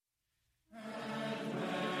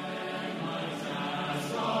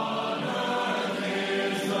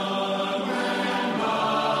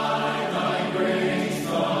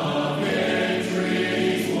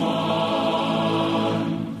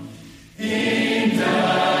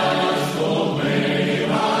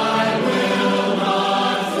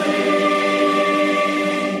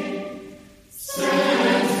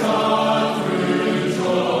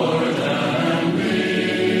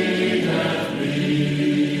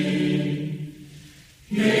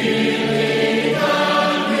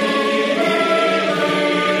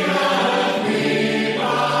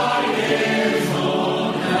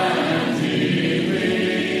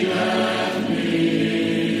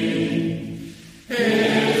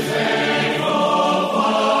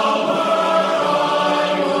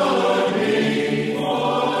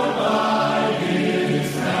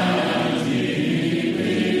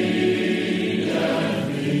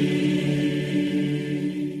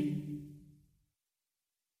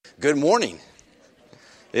Good morning.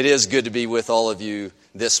 It is good to be with all of you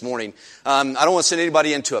this morning. I don't want to send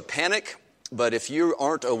anybody into a panic, but if you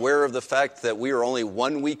aren't aware of the fact that we are only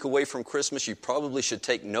 1 week away from Christmas, you probably should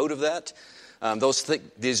take note of that.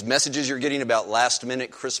 These messages you're getting about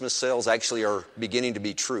last-minute Christmas sales actually are beginning to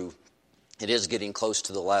be true. It is getting close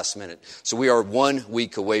to the last minute. So we are 1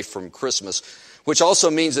 week away from Christmas, which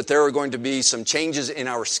also means that there are going to be some changes in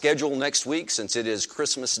our schedule next week since it is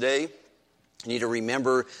Christmas Day. You need to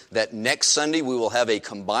remember that next Sunday we will have a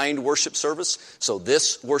combined worship service. So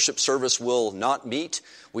this worship service will not meet.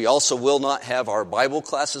 We also will not have our Bible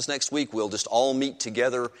classes next week. We'll just all meet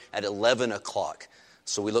together at 11 o'clock.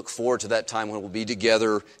 So we look forward to that time when we'll be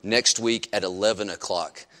together next week at 11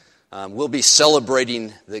 o'clock. We'll be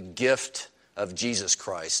celebrating the gift of Jesus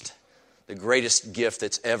Christ, the greatest gift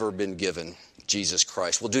that's ever been given, Jesus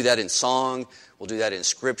Christ. We'll do that in song, we'll do that in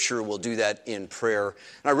scripture, we'll do that in prayer. And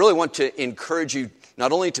I really want to encourage you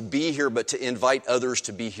not only to be here, but to invite others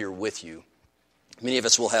to be here with you. Many of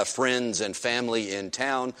us will have friends and family in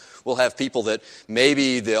town. We'll have people that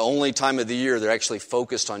maybe the only time of the year they're actually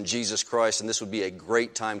focused on Jesus Christ, and this would be a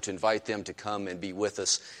great time to invite them to come and be with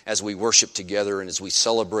us as we worship together and as we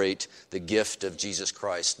celebrate the gift of Jesus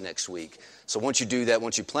Christ next week. So once you do that,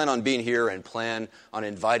 once you plan on being here and plan on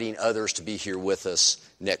inviting others to be here with us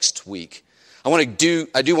next week. I do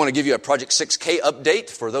want to give you a Project 6K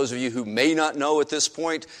update for those of you who may not know at this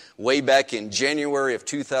point. Way back in January of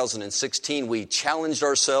 2016, we challenged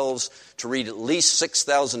ourselves to read at least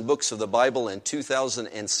 6,000 books of the Bible in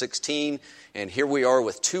 2016. And here we are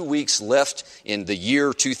with 2 weeks left in the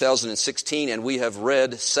year 2016, and we have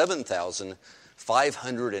read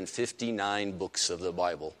 7,559 books of the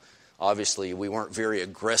Bible. Obviously, we weren't very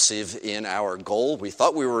aggressive in our goal. We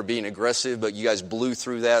thought we were being aggressive, but you guys blew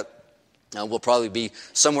through that. We'll probably be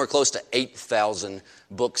somewhere close to 8,000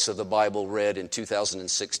 books of the Bible read in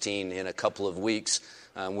 2016 in a couple of weeks.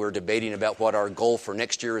 We're debating about what our goal for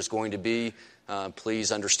next year is going to be.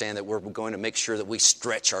 Please understand that we're going to make sure that we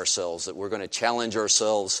stretch ourselves, that we're going to challenge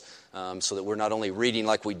ourselves so that we're not only reading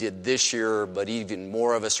like we did this year, but even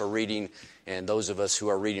more of us are reading, and those of us who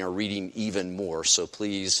are reading even more. So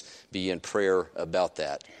please be in prayer about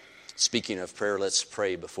that. Speaking of prayer, let's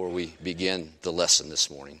pray before we begin the lesson this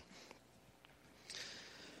morning.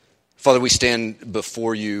 Father, we stand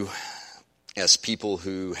before you as people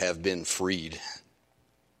who have been freed.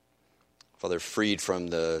 Father, freed from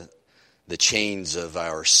the chains of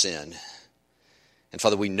our sin. And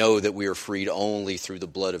Father, we know that we are freed only through the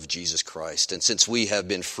blood of Jesus Christ. And since we have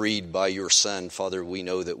been freed by your Son, Father, we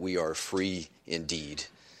know that we are free indeed.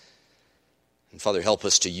 And Father, help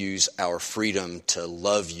us to use our freedom to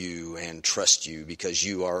love you and trust you because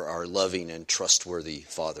you are our loving and trustworthy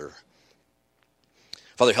Father.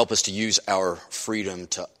 Father, help us to use our freedom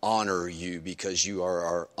to honor you because you are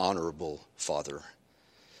our honorable Father.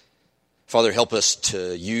 Father, help us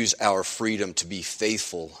to use our freedom to be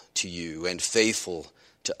faithful to you and faithful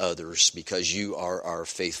to others because you are our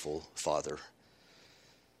faithful Father.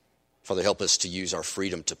 Father, help us to use our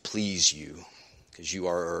freedom to please you because you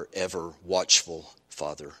are our ever watchful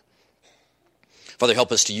Father. Father,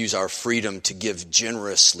 help us to use our freedom to give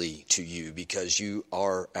generously to you because you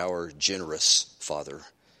are our generous Father.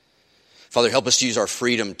 Father, help us to use our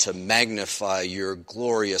freedom to magnify your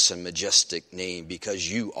glorious and majestic name because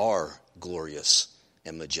you are glorious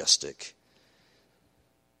and majestic.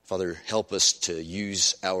 Father, help us to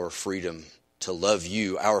use our freedom to love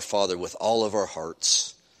you, our Father, with all of our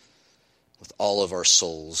hearts, with all of our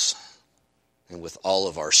souls, and with all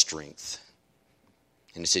of our strength.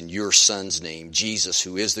 And it's in your Son's name, Jesus,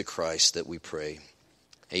 who is the Christ, that we pray.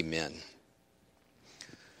 Amen.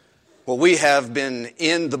 Well, we have been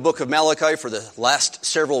in the book of Malachi for the last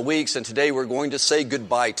several weeks, and today we're going to say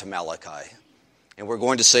goodbye to Malachi. And we're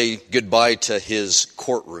going to say goodbye to his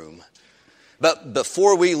courtroom. But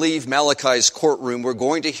before we leave Malachi's courtroom, we're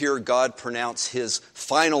going to hear God pronounce his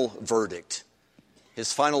final verdict.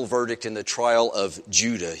 His final verdict in the trial of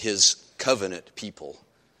Judah, his covenant people.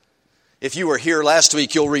 If you were here last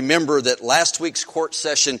week, you'll remember that last week's court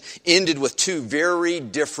session ended with two very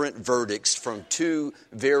different verdicts from two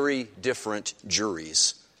very different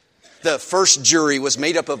juries. The first jury was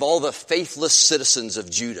made up of all the faithless citizens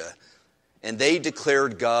of Judah, and they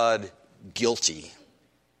declared God guilty.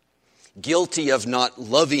 Guilty of not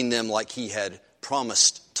loving them like he had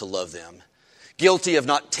promised to love them. Guilty of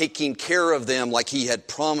not taking care of them like he had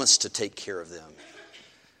promised to take care of them.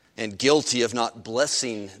 And guilty of not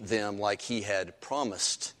blessing them like he had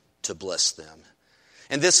promised to bless them.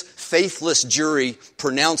 And this faithless jury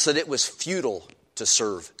pronounced that it was futile to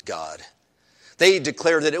serve God. They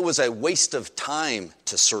declared that it was a waste of time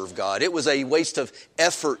to serve God. It was a waste of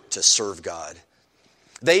effort to serve God.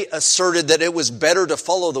 They asserted that it was better to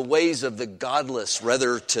follow the ways of the godless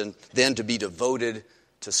rather than to be devoted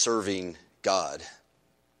to serving God.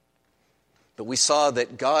 But we saw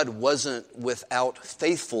that God wasn't without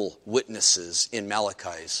faithful witnesses in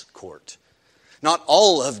Malachi's court. Not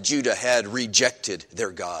all of Judah had rejected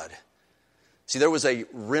their God. See, there was a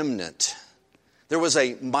remnant. There was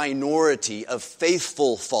a minority of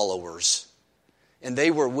faithful followers. And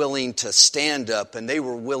they were willing to stand up and they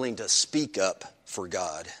were willing to speak up for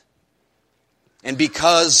God. And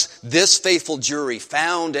because this faithful jury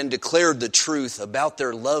found and declared the truth about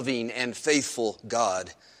their loving and faithful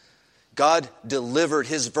God, God delivered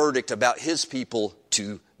his verdict about his people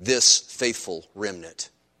to this faithful remnant.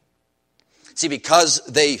 See, because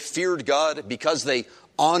they feared God, because they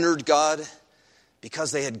honored God,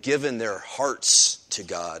 because they had given their hearts to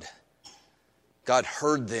God, God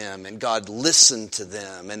heard them and God listened to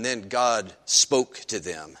them, and then God spoke to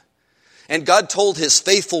them. And God told his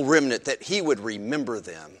faithful remnant that he would remember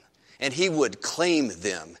them, and he would claim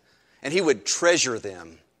them, and he would treasure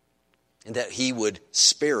them, and that he would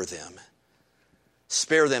spare them.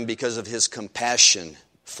 Spare them because of his compassion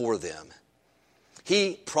for them.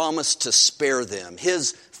 He promised to spare them,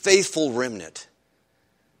 his faithful remnant.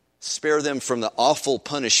 Spare them from the awful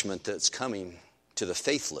punishment that's coming to the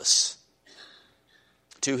faithless.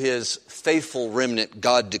 To his faithful remnant,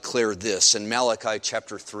 God declared this in Malachi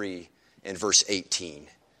chapter 3 and verse 18. He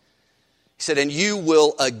said, "And you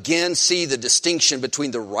will again see the distinction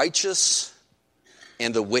between the righteous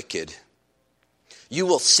and the wicked. You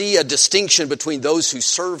will see a distinction between those who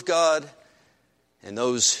serve God and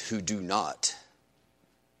those who do not."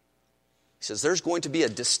 He says there's going to be a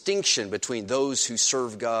distinction between those who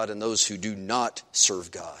serve God and those who do not serve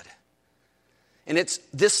God. And it's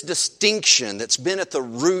this distinction that's been at the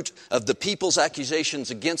root of the people's accusations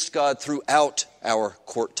against God throughout our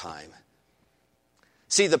court time.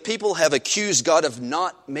 See, the people have accused God of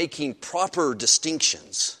not making proper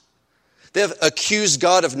distinctions. They have accused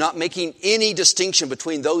God of not making any distinction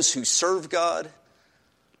between those who serve God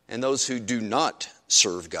and those who do not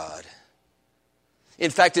serve God. In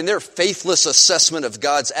fact, in their faithless assessment of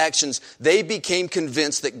God's actions, they became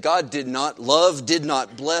convinced that God did not love, did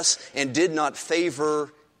not bless, and did not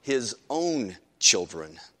favor his own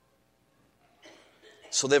children.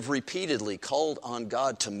 So they've repeatedly called on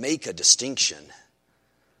God to make a distinction.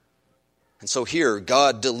 And so here,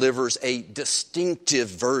 God delivers a distinctive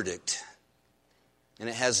verdict, and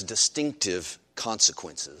it has distinctive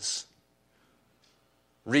consequences.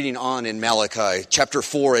 Reading on in Malachi chapter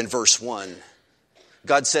 4 and verse 1,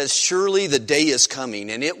 God says, "Surely the day is coming,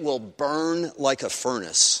 and it will burn like a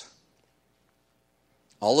furnace.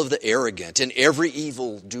 All of the arrogant and every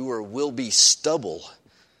evildoer will be stubble,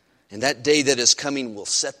 and that day that is coming will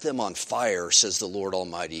set them on fire, says the Lord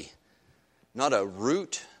Almighty. Not a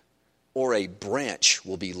root or a branch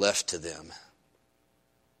will be left to them."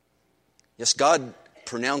 Yes, God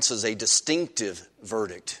pronounces a distinctive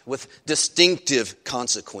verdict with distinctive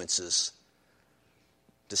consequences.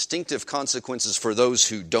 Distinctive consequences for those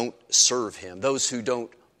who don't serve him, those who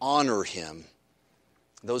don't honor him,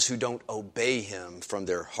 those who don't obey him from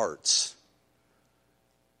their hearts.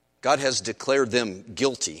 God has declared them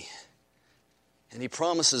guilty, and he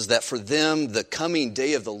promises that for them the coming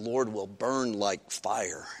day of the Lord will burn like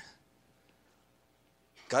fire.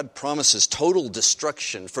 God promises total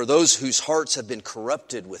destruction for those whose hearts have been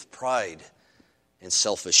corrupted with pride and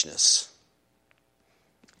selfishness.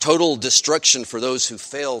 Total destruction for those who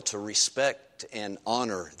fail to respect and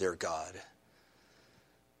honor their God.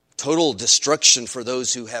 Total destruction for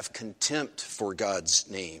those who have contempt for God's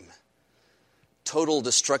name. Total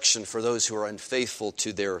destruction for those who are unfaithful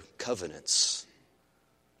to their covenants.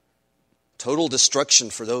 Total destruction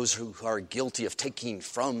for those who are guilty of taking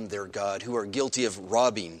from their God, who are guilty of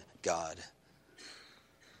robbing God.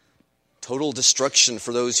 Total destruction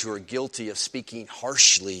for those who are guilty of speaking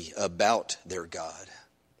harshly about their God.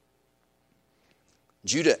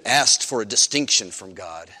 Judah asked for a distinction from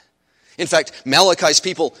God. In fact, Malachi's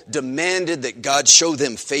people demanded that God show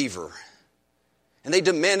them favor. And they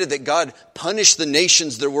demanded that God punish the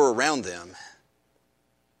nations that were around them.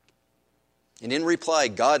 And in reply,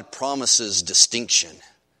 God promises distinction.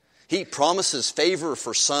 He promises favor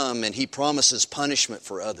for some, and he promises punishment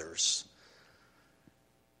for others.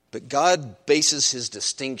 But God bases his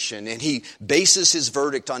distinction, and he bases his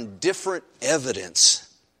verdict on different evidence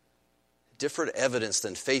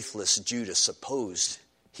than faithless Judah supposed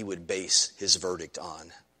he would base his verdict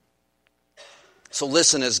on. So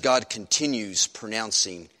listen as God continues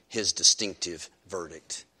pronouncing his distinctive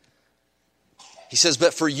verdict. He says,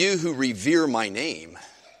 but for you who revere my name,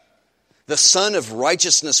 the Son of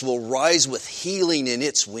Righteousness will rise with healing in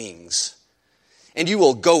its wings. And you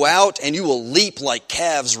will go out and you will leap like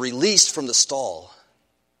calves released from the stall.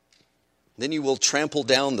 Then you will trample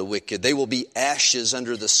down the wicked. They will be ashes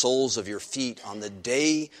under the soles of your feet on the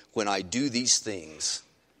day when I do these things,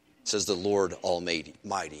 says the Lord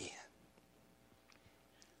Almighty.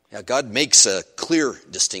 Now God makes a clear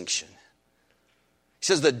distinction. He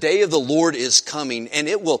says the day of the Lord is coming, and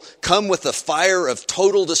it will come with the fire of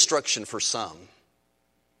total destruction for some.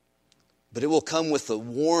 But it will come with the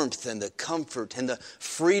warmth and the comfort and the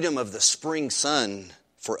freedom of the spring sun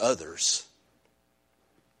for others.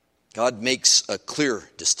 God makes a clear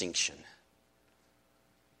distinction.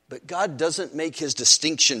 But God doesn't make his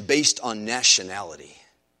distinction based on nationality.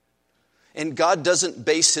 And God doesn't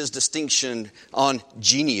base his distinction on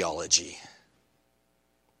genealogy.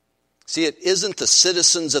 See, it isn't the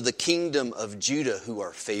citizens of the kingdom of Judah who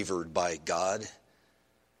are favored by God.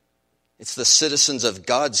 It's the citizens of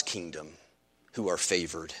God's kingdom who are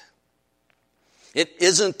favored. It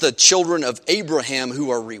isn't the children of Abraham who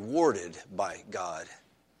are rewarded by God.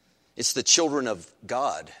 It's the children of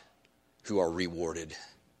God who are rewarded.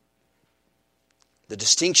 The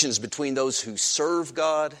distinctions between those who serve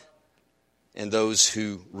God and those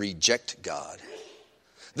who reject God.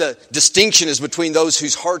 The distinction is between those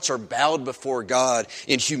whose hearts are bowed before God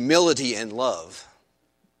in humility and love,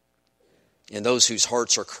 and those whose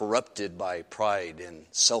hearts are corrupted by pride and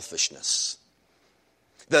selfishness.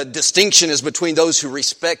 The distinction is between those who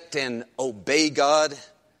respect and obey God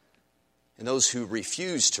and those who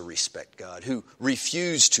refuse to respect God, who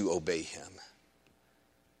refuse to obey him.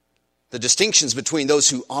 The distinctions between those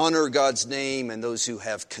who honor God's name and those who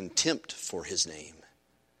have contempt for his name.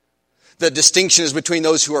 The distinction is between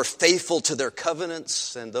those who are faithful to their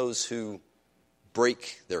covenants and those who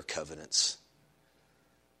break their covenants.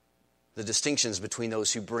 The distinction is between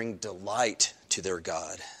those who bring delight to their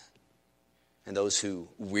God and those who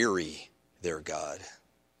weary their God.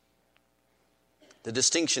 The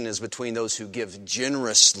distinction is between those who give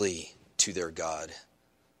generously to their God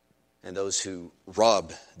and those who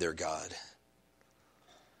rob their God.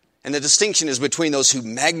 And the distinction is between those who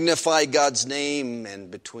magnify God's name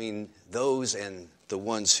and between those and the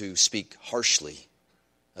ones who speak harshly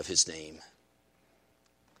of his name.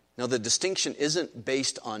 Now, the distinction isn't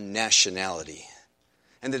based on nationality,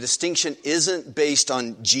 and the distinction isn't based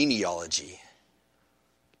on genealogy.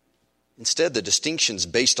 Instead, the distinction is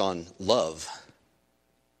based on love.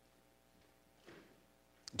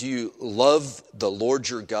 Do you love the Lord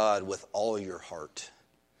your God with all your heart?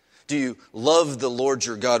 Do you love the Lord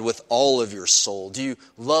your God with all of your soul? Do you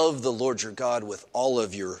love the Lord your God with all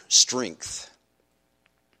of your strength?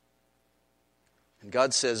 And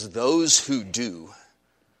God says, those who do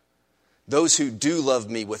love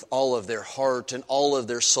me with all of their heart and all of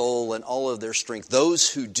their soul and all of their strength,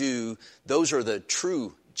 those are the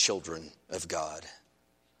true children of God.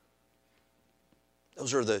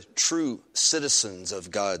 Those are the true citizens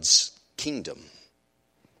of God's kingdom.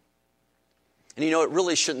 And it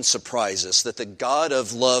really shouldn't surprise us that the God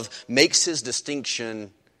of love makes his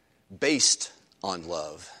distinction based on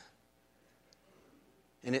love.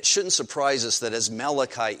 And it shouldn't surprise us that as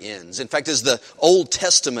Malachi ends, in fact, as the Old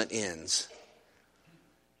Testament ends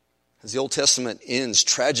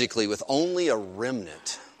tragically with only a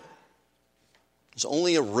remnant. There's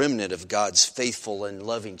only a remnant of God's faithful and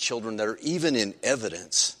loving children that are even in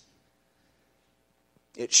evidence.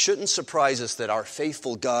 It shouldn't surprise us that our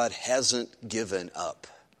faithful God hasn't given up.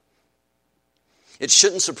 It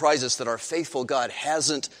shouldn't surprise us that our faithful God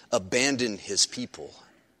hasn't abandoned his people.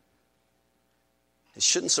 It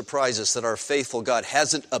shouldn't surprise us that our faithful God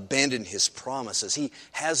hasn't abandoned his promises. He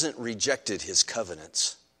hasn't rejected his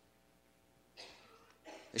covenants.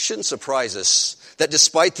 It shouldn't surprise us that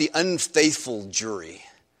despite the unfaithful jury,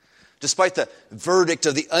 despite the verdict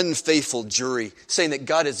of the unfaithful jury saying that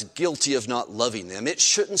God is guilty of not loving them, it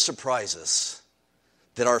shouldn't surprise us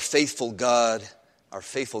that our faithful God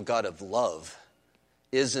of love,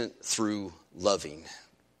 isn't through loving.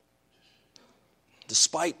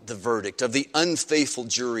 Despite the verdict of the unfaithful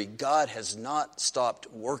jury, God has not stopped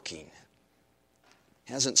working.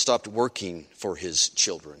 He hasn't stopped working for his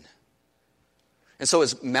children. And so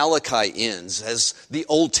as Malachi ends, as the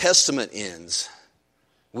Old Testament ends,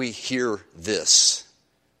 we hear this.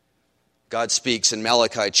 God speaks in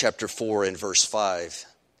Malachi chapter 4 and verse 5.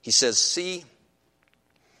 He says, "See,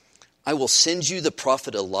 I will send you the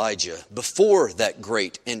prophet Elijah before that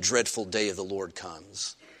great and dreadful day of the Lord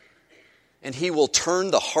comes. And he will turn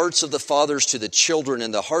the hearts of the fathers to the children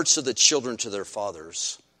and the hearts of the children to their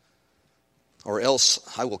fathers, or else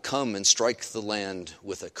I will come and strike the land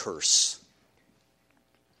with a curse.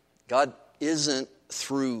 God isn't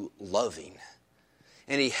through loving,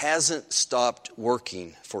 and he hasn't stopped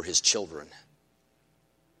working for his children.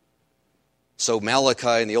 So Malachi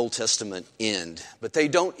and the Old Testament end, but they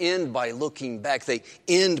don't end by looking back. They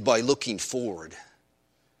end by looking forward.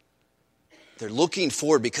 They're looking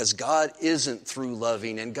forward because God isn't through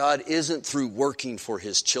loving and God isn't through working for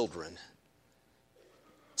his children.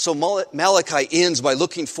 So Malachi ends by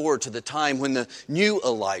looking forward to the time when the new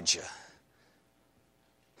Elijah,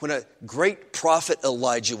 when a great prophet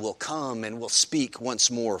Elijah will come and will speak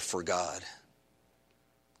once more for God.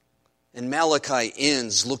 And Malachi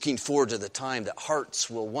ends looking forward to the time that hearts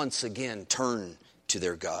will once again turn to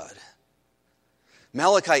their God.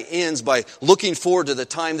 Malachi ends by looking forward to the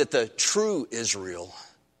time that the true Israel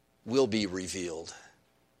will be revealed.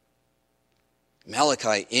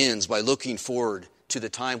 Malachi ends by looking forward to the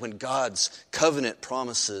time when God's covenant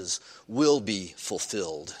promises will be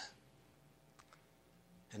fulfilled.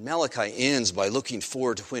 And Malachi ends by looking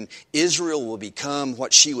forward to when Israel will become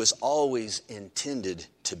what she was always intended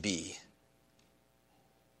to be.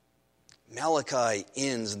 Malachi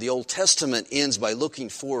ends, the Old Testament ends by looking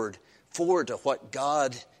forward to what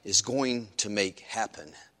God is going to make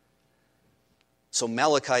happen. So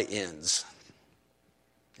Malachi ends,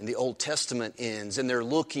 and the Old Testament ends, and they're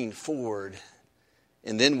looking forward,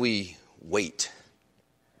 and then we wait.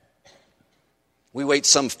 We wait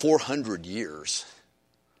some 400 years.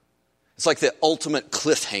 It's like the ultimate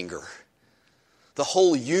cliffhanger. The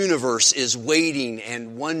whole universe is waiting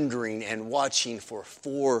and wondering and watching for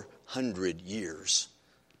 400 years.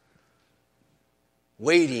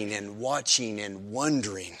 Waiting and watching and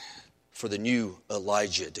wondering for the new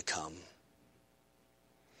Elijah to come.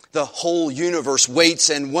 The whole universe waits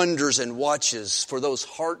and wonders and watches for those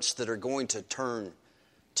hearts that are going to turn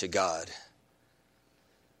to God.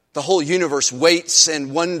 The whole universe waits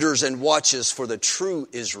and wonders and watches for the true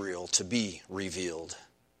Israel to be revealed.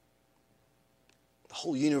 The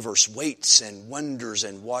whole universe waits and wonders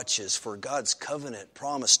and watches for God's covenant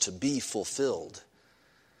promise to be fulfilled.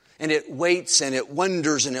 And it waits and it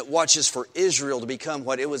wonders and it watches for Israel to become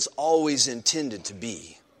what it was always intended to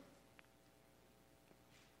be.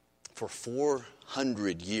 For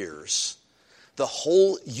 400 years, the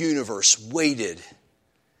whole universe waited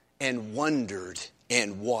and wondered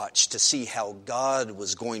and watched to see how God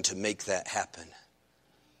was going to make that happen.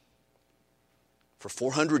 For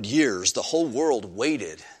 400 years, the whole world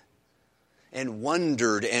waited and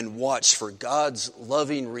wondered and watched for God's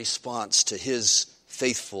loving response to his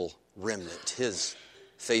faithful remnant, his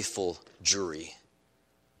faithful jury.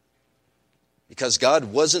 Because God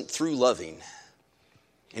wasn't through loving,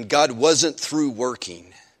 and God wasn't through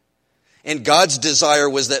working. And God's desire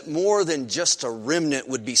was that more than just a remnant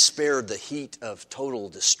would be spared the heat of total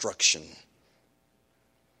destruction.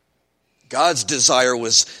 God's desire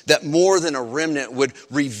was that more than a remnant would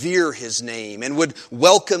revere his name and would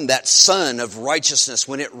welcome that sun of righteousness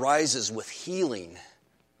when it rises with healing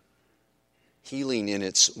in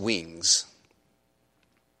its wings.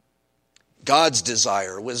 God's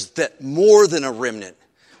desire was that more than a remnant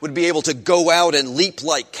would be able to go out and leap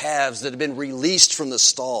like calves that had been released from the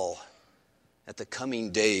stall at the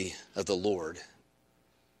coming day of the Lord.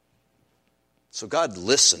 So God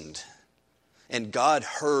listened, and God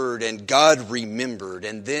heard, and God remembered,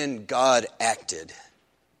 and then God acted.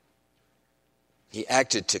 He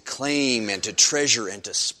acted to claim and to treasure and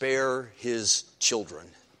to spare his children.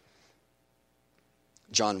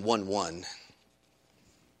 John 1:1.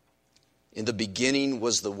 In the beginning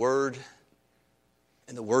was the Word,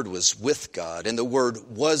 and the Word was with God, and the Word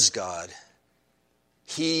was God.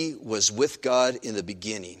 He was with God in the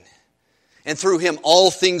beginning. And through him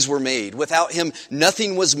all things were made. Without him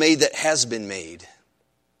nothing was made that has been made.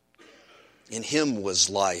 In him was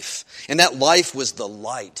life, and that life was the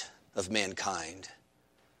light of mankind.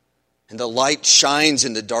 And the light shines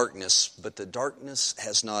in the darkness, but the darkness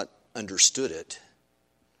has not understood it.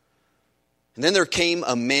 And then there came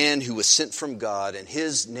a man who was sent from God, and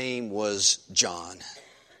his name was John.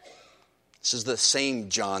 This is the same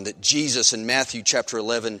John that Jesus in Matthew chapter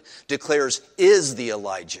 11 declares is the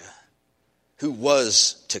Elijah who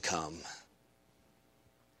was to come.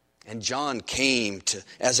 And John came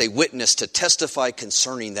as a witness to testify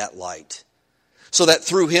concerning that light, so that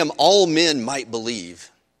through him all men might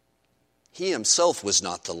believe. He himself was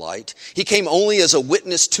not the light. He came only as a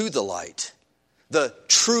witness to the light. The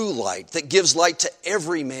true light that gives light to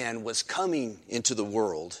every man was coming into the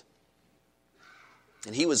world.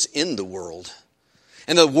 And he was in the world.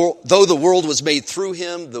 And though the world was made through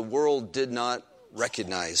him, the world did not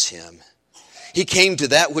recognize him. He came to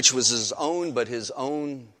that which was his own, but his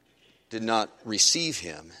own did not receive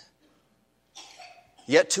him.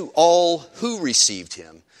 Yet to all who received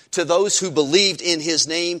him, to those who believed in his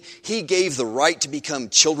name, he gave the right to become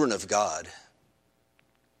children of God.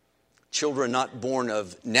 Children not born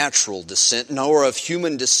of natural descent, nor of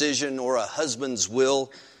human decision or a husband's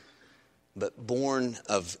will, but born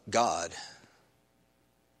of God.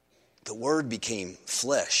 The Word became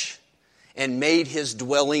flesh and made his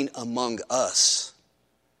dwelling among us.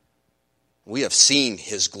 We have seen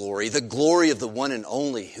his glory, the glory of the one and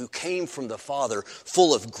only who came from the Father,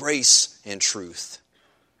 full of grace and truth.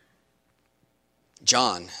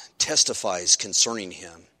 John testifies concerning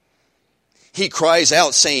him. He cries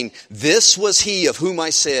out saying, "This was he of whom I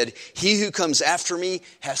said, he who comes after me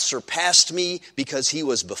has surpassed me because he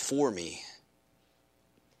was before me."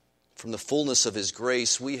 From the fullness of his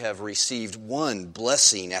grace, we have received one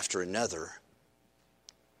blessing after another.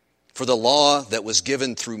 For the law was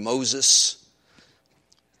given through Moses,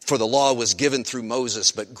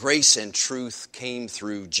 but grace and truth came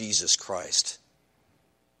through Jesus Christ.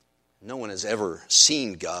 No one has ever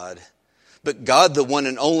seen God, but God, the one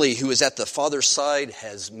and only who is at the Father's side,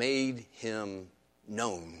 has made him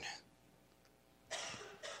known.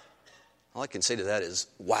 All I can say to that is,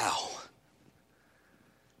 wow.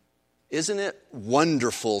 Isn't it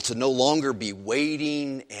wonderful to no longer be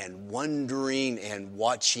waiting and wondering and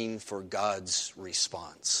watching for God's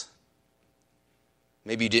response?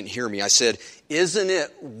 Maybe you didn't hear me. I said, isn't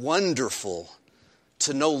it wonderful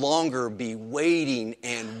to no longer be waiting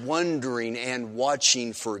and wondering and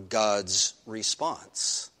watching for God's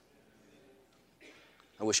response?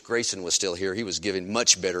 I wish Grayson was still here. He was giving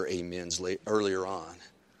much better amens earlier on.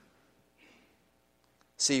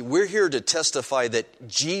 See, we're here to testify that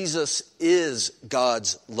Jesus is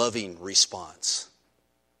God's loving response.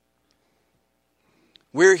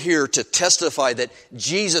 We're here to testify that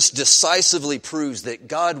Jesus decisively proves that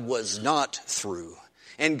God was not through,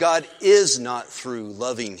 and God is not through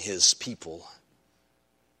loving his people.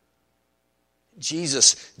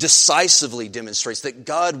 Jesus decisively demonstrates that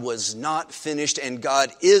God was not finished and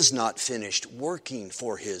God is not finished working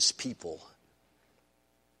for his people.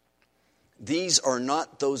 These are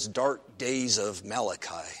not those dark days of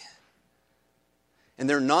Malachi. And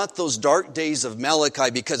they're not those dark days of Malachi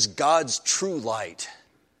because God's true light,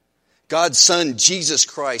 God's Son, Jesus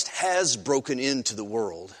Christ, has broken into the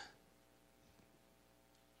world.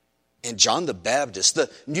 And John the Baptist, the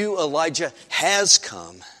new Elijah, has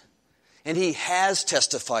come. And he has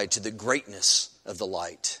testified to the greatness of the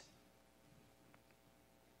light.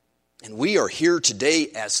 And we are here today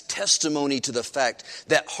as testimony to the fact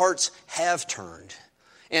that hearts have turned,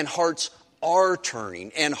 and hearts are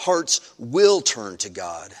turning, and hearts will turn to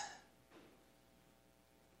God.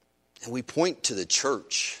 And we point to the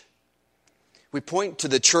church. We point to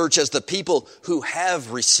the church as the people who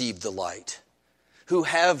have received the light, who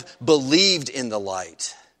have believed in the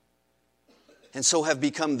light, and so have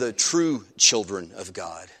become the true children of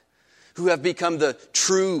God, who have become the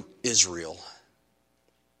true Israel.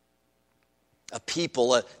 A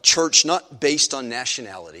people, a church not based on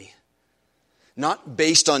nationality, not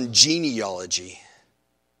based on genealogy,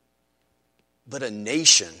 but a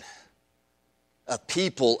nation, a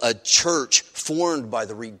people, a church formed by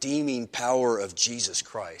the redeeming power of Jesus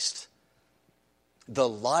Christ. The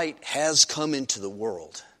light has come into the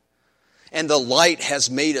world, and the light has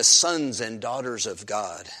made us sons and daughters of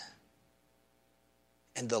God.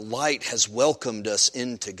 And the light has welcomed us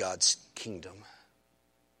into God's kingdom.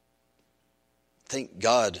 Thank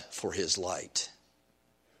God for his light.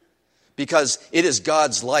 Because it is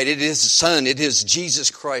God's light, it is His Son, it is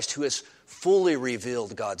Jesus Christ who has fully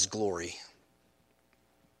revealed God's glory,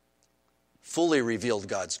 fully revealed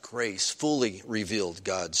God's grace, fully revealed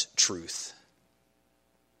God's truth.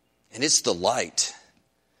 And it's the light.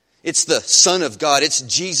 It's the Son of God. It's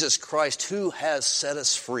Jesus Christ who has set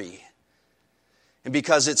us free. And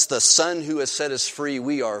because it's the Son who has set us free,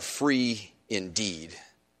 we are free indeed.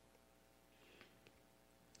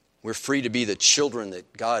 We're free to be the children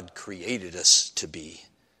that God created us to be.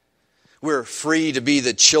 We're free to be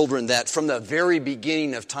the children that from the very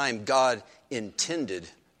beginning of time God intended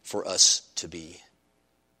for us to be.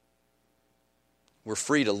 We're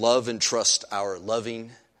free to love and trust our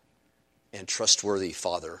loving and trustworthy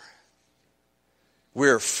Father.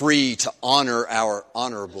 We're free to honor our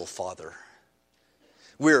honorable Father.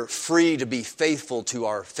 We're free to be faithful to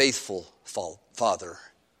our faithful Father.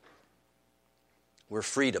 We're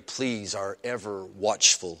free to please our ever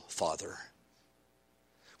watchful Father.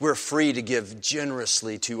 We're free to give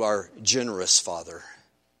generously to our generous Father.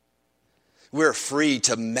 We're free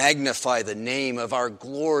to magnify the name of our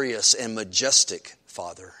glorious and majestic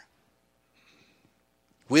Father.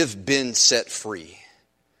 We've been set free.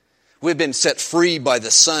 We've been set free by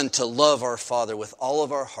the Son to love our Father with all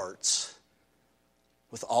of our hearts,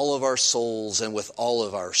 with all of our souls, and with all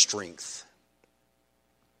of our strength.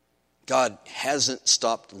 God hasn't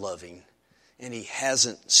stopped loving, and He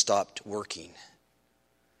hasn't stopped working.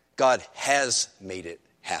 God has made it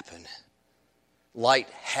happen. Light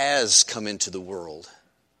has come into the world.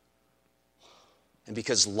 And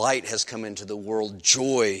because light has come into the world,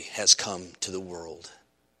 joy has come to the world.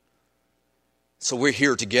 So we're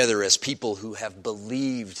here together as people who have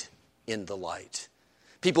believed in the light.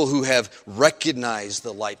 People who have recognized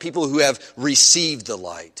the light. People who have received the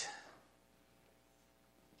light.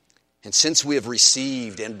 And since we have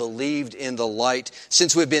received and believed in the light,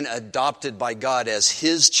 since we've been adopted by God as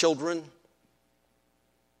His children,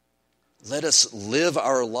 let us live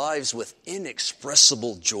our lives with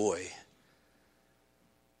inexpressible joy.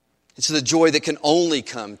 It's the joy that can only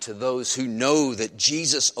come to those who know that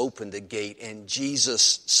Jesus opened the gate and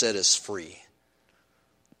Jesus set us free.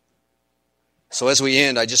 So as we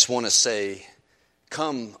end, I just want to say,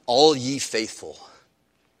 come all ye faithful.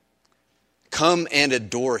 Come and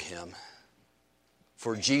adore Him,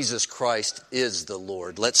 for Jesus Christ is the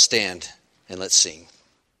Lord. Let's stand and let's sing.